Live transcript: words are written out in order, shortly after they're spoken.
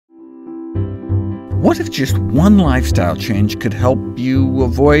What if just one lifestyle change could help you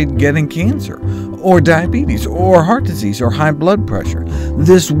avoid getting cancer, or diabetes, or heart disease, or high blood pressure?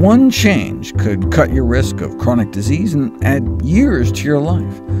 This one change could cut your risk of chronic disease and add years to your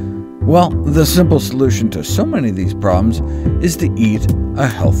life. Well, the simple solution to so many of these problems is to eat a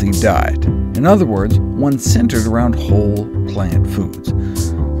healthy diet. In other words, one centered around whole plant foods.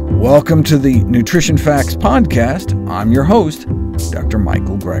 Welcome to the Nutrition Facts podcast. I'm your host, Dr.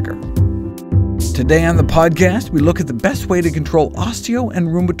 Michael Greger. Today on the podcast, we look at the best way to control osteo and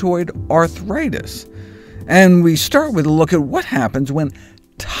rheumatoid arthritis. And we start with a look at what happens when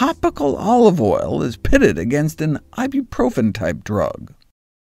topical olive oil is pitted against an ibuprofen-type drug.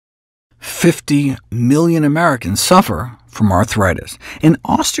 50 million Americans suffer from arthritis, and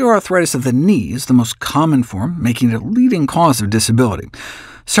osteoarthritis of the knee is the most common form, making it a leading cause of disability.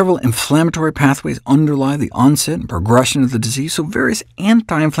 Several inflammatory pathways underlie the onset and progression of the disease, so various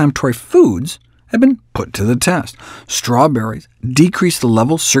anti-inflammatory foods have been put to the test. Strawberries decrease the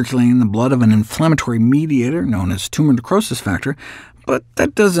levels circulating in the blood of an inflammatory mediator known as tumor necrosis factor, but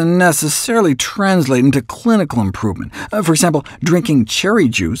that doesn't necessarily translate into clinical improvement. For example, drinking cherry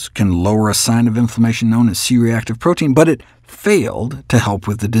juice can lower a sign of inflammation known as C-reactive protein, but it failed to help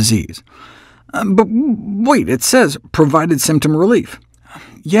with the disease. But wait, it says provided symptom relief.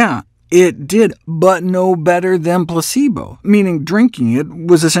 Yeah, it did, but no better than placebo, meaning drinking it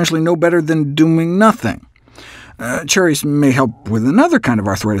was essentially no better than doing nothing. Cherries may help with another kind of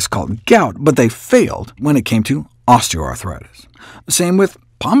arthritis called gout, but they failed when it came to osteoarthritis. Same with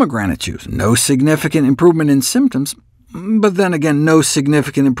pomegranate juice. No significant improvement in symptoms, but then again, no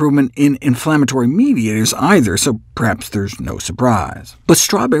significant improvement in inflammatory mediators either, so perhaps there's no surprise. But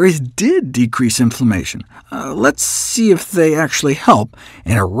strawberries did decrease inflammation. Let's see if they actually help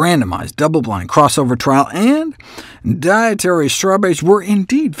in a randomized, double-blind crossover trial, and dietary strawberries were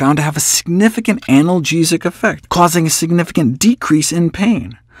indeed found to have a significant analgesic effect, causing a significant decrease in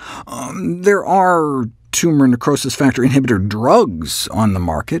pain. There are tumor necrosis factor inhibitor drugs on the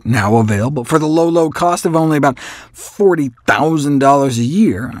market, now available, for the low cost of only about $40,000 a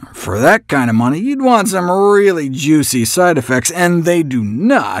year. For that kind of money, you'd want some really juicy side effects, and they do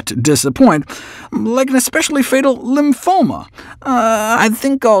not disappoint, like an especially fatal lymphoma. I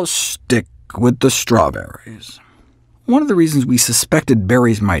think I'll stick with the strawberries. One of the reasons we suspected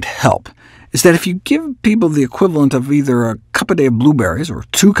berries might help is that if you give people the equivalent of either a cup a day of blueberries or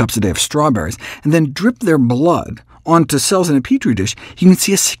 2 cups a day of strawberries, and then drip their blood onto cells in a petri dish, you can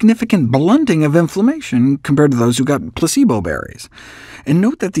see a significant blunting of inflammation compared to those who got placebo berries. And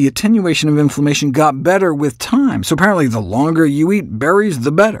note that the attenuation of inflammation got better with time, so apparently the longer you eat berries,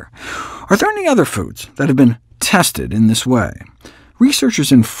 the better. Are there any other foods that have been tested in this way?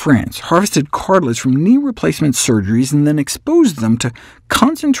 Researchers in France harvested cartilage from knee replacement surgeries and then exposed them to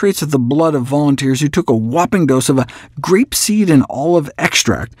concentrates of the blood of volunteers who took a whopping dose of a grapeseed and olive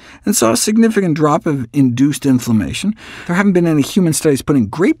extract, and saw a significant drop of induced inflammation. There haven't been any human studies putting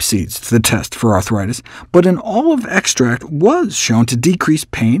grape seeds to the test for arthritis, but an olive extract was shown to decrease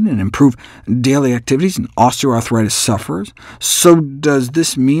pain and improve daily activities in osteoarthritis sufferers. So does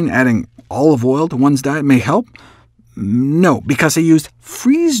this mean adding olive oil to one's diet may help? No, because they used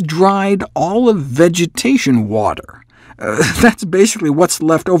freeze-dried olive vegetation water. That's basically what's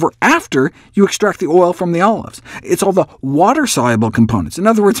left over after you extract the oil from the olives. It's all the water-soluble components. In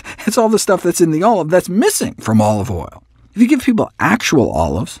other words, it's all the stuff that's in the olive that's missing from olive oil. If you give people actual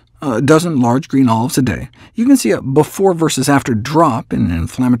olives, a dozen large green olives a day, you can see a before versus after drop in an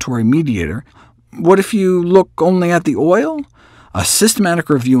inflammatory mediator. What if you look only at the oil? A systematic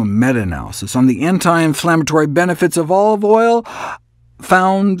review and meta-analysis on the anti-inflammatory benefits of olive oil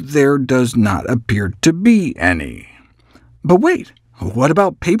found there does not appear to be any. But wait, what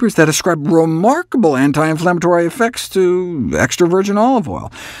about papers that ascribe remarkable anti-inflammatory effects to extra virgin olive oil?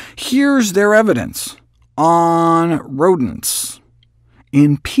 Here's their evidence on rodents.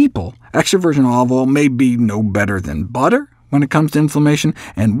 In people, extra virgin olive oil may be no better than butter when it comes to inflammation,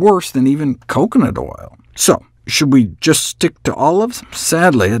 and worse than even coconut oil. So, should we just stick to olives?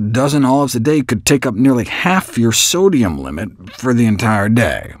 Sadly, a dozen olives a day could take up nearly half your sodium limit for the entire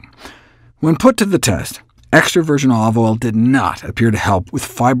day. When put to the test, extra virgin olive oil did not appear to help with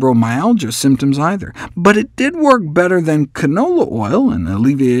fibromyalgia symptoms either, but it did work better than canola oil in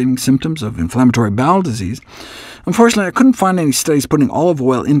alleviating symptoms of inflammatory bowel disease. Unfortunately, I couldn't find any studies putting olive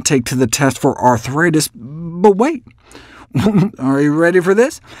oil intake to the test for arthritis, but wait. Are you ready for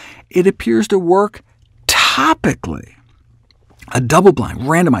this? It appears to work topically. A double-blind,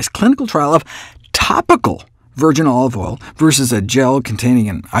 randomized clinical trial of topical virgin olive oil versus a gel containing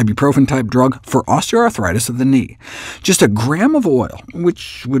an ibuprofen-type drug for osteoarthritis of the knee. Just a gram of oil,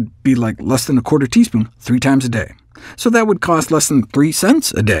 which would be like less than a quarter teaspoon, 3 times a day. So that would cost less than 3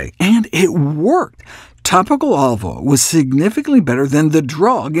 cents a day, and it worked. Topical olive oil was significantly better than the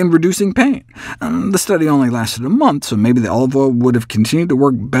drug in reducing pain. The study only lasted a month, so maybe the olive oil would have continued to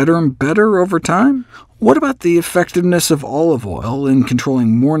work better and better over time. What about the effectiveness of olive oil in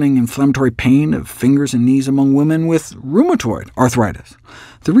controlling morning inflammatory pain of fingers and knees among women with rheumatoid arthritis?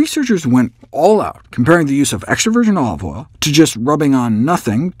 The researchers went all out, comparing the use of extra virgin olive oil to just rubbing on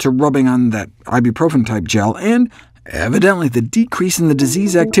nothing to rubbing on that ibuprofen-type gel, and evidently the decrease in the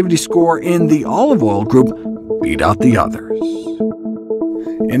disease activity score in the olive oil group beat out the others.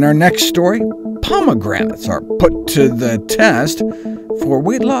 In our next story, pomegranates are put to the test for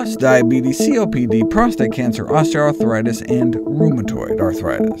weight loss, diabetes, COPD, prostate cancer, osteoarthritis, and rheumatoid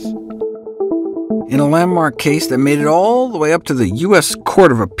arthritis. In a landmark case that made it all the way up to the U.S.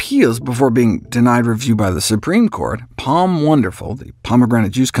 Court of Appeals before being denied review by the Supreme Court, Palm Wonderful, the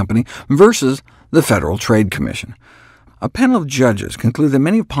pomegranate juice company, versus the Federal Trade Commission. A panel of judges concluded that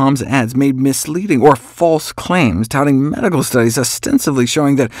many of Palm's ads made misleading or false claims, touting medical studies ostensibly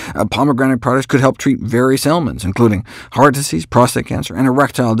showing that pomegranate products could help treat various ailments, including heart disease, prostate cancer, and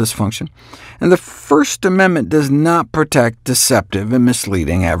erectile dysfunction. And the First Amendment does not protect deceptive and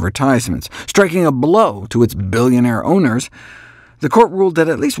misleading advertisements. Striking a blow to its billionaire owners, the court ruled that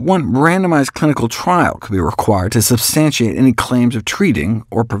at least one randomized clinical trial could be required to substantiate any claims of treating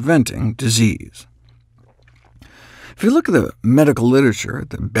or preventing disease. If you look at the medical literature,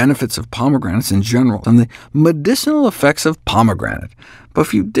 the benefits of pomegranates in general, and the medicinal effects of pomegranate, but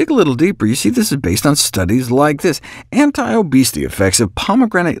if you dig a little deeper, you see this is based on studies like this: anti-obesity effects of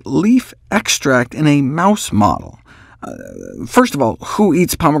pomegranate leaf extract in a mouse model. First of all, who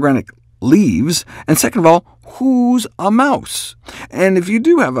eats pomegranate leaves? And second of all, who's a mouse? And if you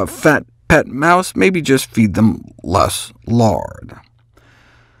do have a fat pet mouse, maybe just feed them less lard.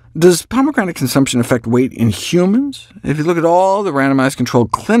 Does pomegranate consumption affect weight in humans? If you look at all the randomized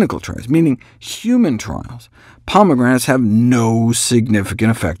controlled clinical trials, meaning human trials, pomegranates have no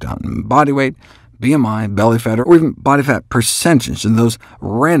significant effect on body weight, BMI, belly fat, or even body fat percentage in those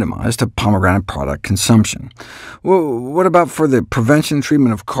randomized to pomegranate product consumption. Well, what about for the prevention and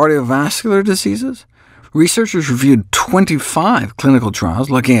treatment of cardiovascular diseases? Researchers reviewed 25 clinical trials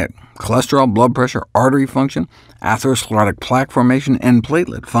looking at cholesterol, blood pressure, artery function, atherosclerotic plaque formation, and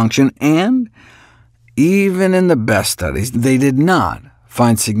platelet function, and even in the best studies, they did not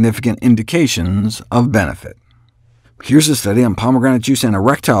find significant indications of benefit. Here's a study on pomegranate juice and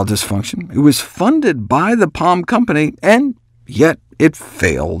erectile dysfunction. It was funded by the Palm Company, and yet it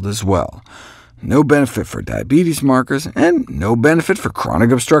failed as well. No benefit for diabetes markers, and no benefit for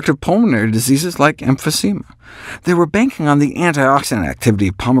chronic obstructive pulmonary diseases like emphysema. They were banking on the antioxidant activity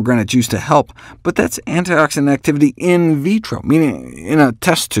of pomegranate juice to help, but that's antioxidant activity in vitro, meaning in a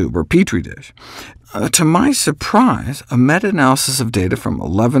test tube or petri dish. To my surprise, a meta-analysis of data from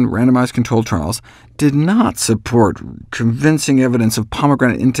 11 randomized controlled trials did not support convincing evidence of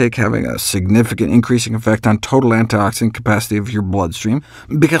pomegranate intake having a significant increasing effect on total antioxidant capacity of your bloodstream,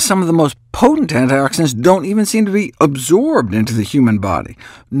 because some of the most potent antioxidants don't even seem to be absorbed into the human body.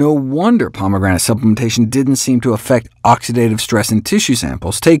 No wonder pomegranate supplementation didn't seem to affect oxidative stress in tissue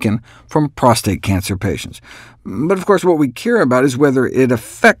samples taken from prostate cancer patients. But of course, what we care about is whether it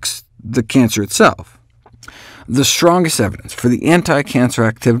affects the cancer itself. The strongest evidence for the anti-cancer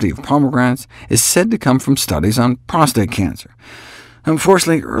activity of pomegranates is said to come from studies on prostate cancer.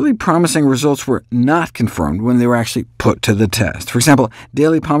 Unfortunately, early promising results were not confirmed when they were actually put to the test. For example,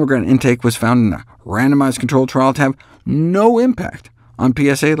 daily pomegranate intake was found in a randomized controlled trial to have no impact on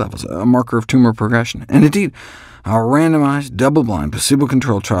PSA levels, a marker of tumor progression. And indeed, a randomized, double-blind,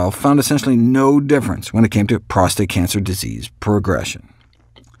 placebo-controlled trial found essentially no difference when it came to prostate cancer disease progression.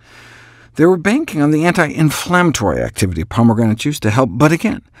 They were banking on the anti-inflammatory activity of pomegranate juice to help, but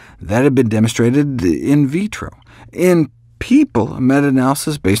again, that had been demonstrated in vitro. In people, a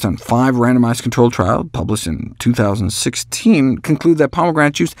meta-analysis based on 5 randomized controlled trials published in 2016 concluded that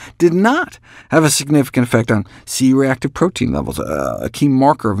pomegranate juice did not have a significant effect on C-reactive protein levels, a key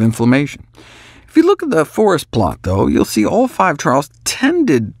marker of inflammation. If you look at the forest plot, though, you'll see all 5 trials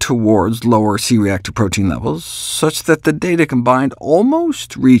tended towards lower C-reactive protein levels, such that the data combined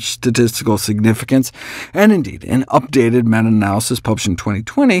almost reached statistical significance, and indeed, an updated meta-analysis published in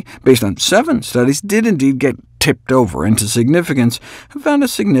 2020, based on 7 studies, did indeed get tipped over into significance, and found a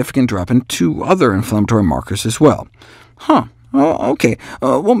significant drop in 2 other inflammatory markers as well. Well, OK.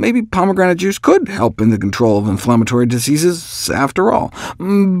 Well, maybe pomegranate juice could help in the control of inflammatory diseases after all,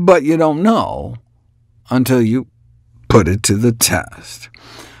 but you don't know until you put it to the test.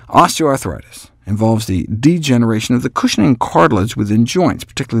 Osteoarthritis involves the degeneration of the cushioning cartilage within joints,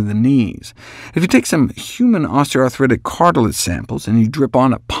 particularly the knees. If you take some human osteoarthritic cartilage samples and you drip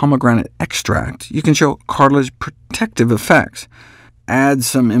on a pomegranate extract, you can show cartilage protective effects. Add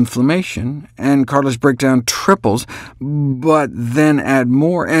some inflammation, and cartilage breakdown triples, but then add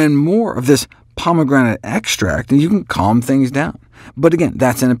more and more of this pomegranate extract, and you can calm things down. But again,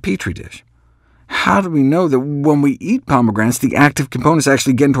 that's in a petri dish. How do we know that when we eat pomegranates, the active components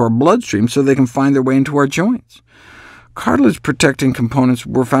actually get into our bloodstream so they can find their way into our joints? Cartilage-protecting components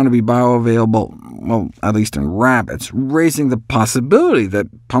were found to be bioavailable, well, at least in rabbits, raising the possibility that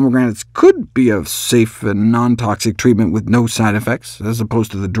pomegranates could be a safe and non-toxic treatment with no side effects, as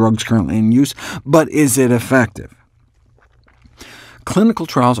opposed to the drugs currently in use. But is it effective? Clinical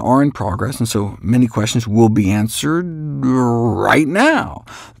trials are in progress, and so many questions will be answered right now.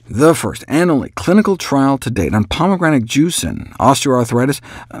 The first and only clinical trial to date on pomegranate juice and osteoarthritis,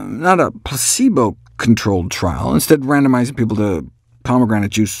 not a placebo-controlled trial, instead randomizing people to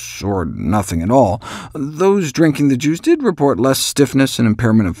pomegranate juice or nothing at all. Those drinking the juice did report less stiffness and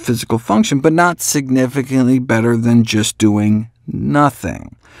impairment of physical function, but not significantly better than just doing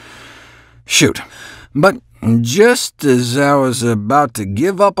nothing. Shoot. But just as I was about to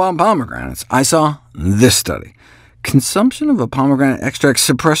give up on pomegranates, I saw this study. Consumption of a pomegranate extract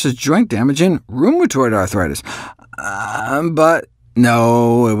suppresses joint damage in rheumatoid arthritis. But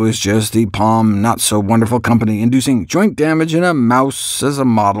no, it was just the Palm not-so-wonderful company inducing joint damage in a mouse as a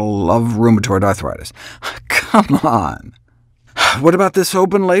model of rheumatoid arthritis. Come on! What about this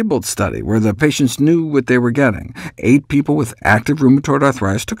open-labeled study, where the patients knew what they were getting? 8 people with active rheumatoid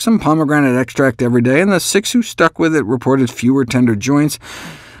arthritis took some pomegranate extract every day, and the 6 who stuck with it reported fewer tender joints.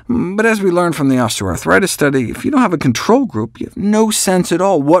 But as we learned from the osteoarthritis study, if you don't have a control group, you have no sense at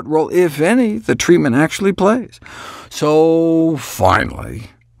all what role, if any, the treatment actually plays. So finally,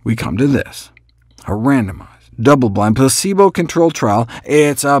 we come to this. A randomized, double-blind, placebo-controlled trial.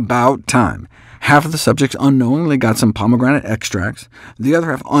 It's about time. Half of the subjects unknowingly got some pomegranate extracts. The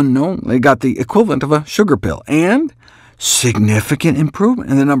other half unknowingly got the equivalent of a sugar pill, and significant improvement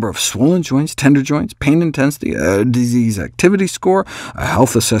in the number of swollen joints, tender joints, pain intensity, a disease activity score, a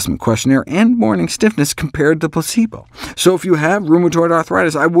health assessment questionnaire, and morning stiffness compared to placebo. So if you have rheumatoid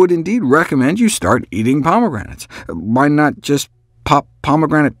arthritis, I would indeed recommend you start eating pomegranates. Why not just pop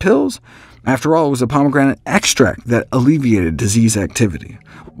pomegranate pills? After all, it was a pomegranate extract that alleviated disease activity.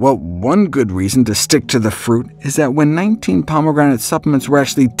 Well, one good reason to stick to the fruit is that when 19 pomegranate supplements were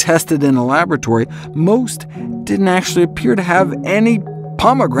actually tested in a laboratory, most didn't actually appear to have any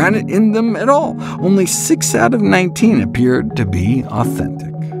pomegranate in them at all. Only 6 out of 19 appeared to be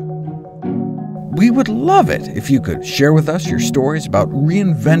authentic. We would love it if you could share with us your stories about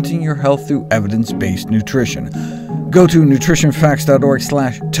reinventing your health through evidence-based nutrition. Go to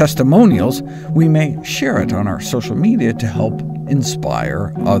NutritionFacts.org/testimonials. We may share it on our social media to help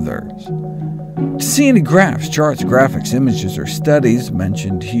inspire others. To see any graphs, charts, graphics, images, or studies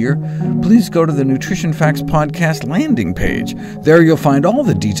mentioned here, please go to the Nutrition Facts podcast landing page. There you'll find all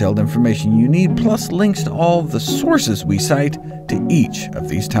the detailed information you need, plus links to all the sources we cite to each of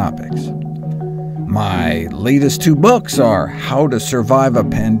these topics. My latest 2 books are How to Survive a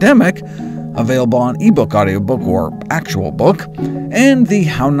Pandemic, available on ebook, audiobook, or actual book, and the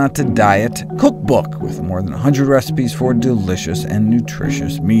How Not to Diet cookbook, with more than 100 recipes for delicious and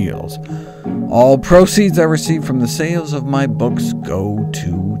nutritious meals. All proceeds I receive from the sales of my books go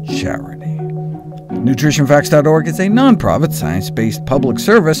to charity. NutritionFacts.org is a non-profit, science-based public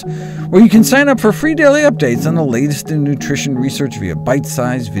service where you can sign up for free daily updates on the latest in nutrition research via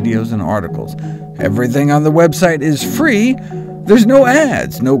bite-sized videos and articles. Everything on the website is free. There's no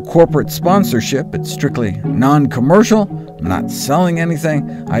ads, no corporate sponsorship. It's strictly non-commercial. I'm not selling anything.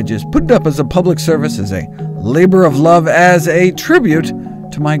 I just put it up as a public service, as a labor of love, as a tribute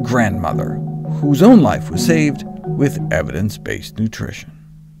to my grandmother, whose own life was saved with evidence-based nutrition.